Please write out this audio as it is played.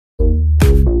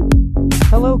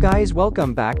Hello guys,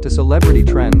 welcome back to Celebrity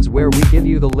Trends, where we give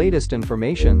you the latest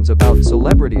informations about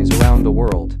celebrities around the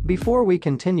world. Before we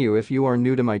continue, if you are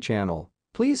new to my channel,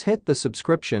 please hit the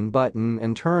subscription button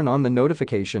and turn on the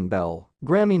notification bell.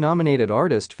 Grammy-nominated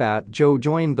artist Fat Joe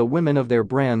joined the women of their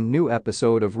brand new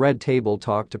episode of Red Table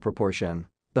Talk to proportion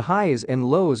the highs and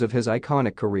lows of his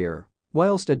iconic career,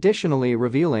 whilst additionally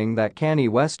revealing that Kanye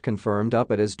West confirmed up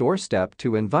at his doorstep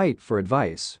to invite for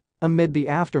advice amid the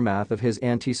aftermath of his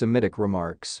anti-Semitic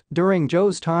remarks. During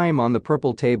Joe's time on the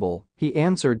Purple Table, he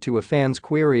answered to a fan's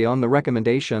query on the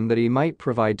recommendation that he might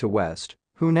provide to West,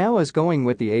 who now is going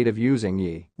with the aid of using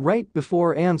Ye. Right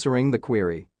before answering the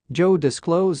query, Joe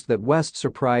disclosed that West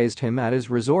surprised him at his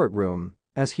resort room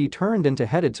as he turned and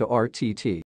headed to RTT.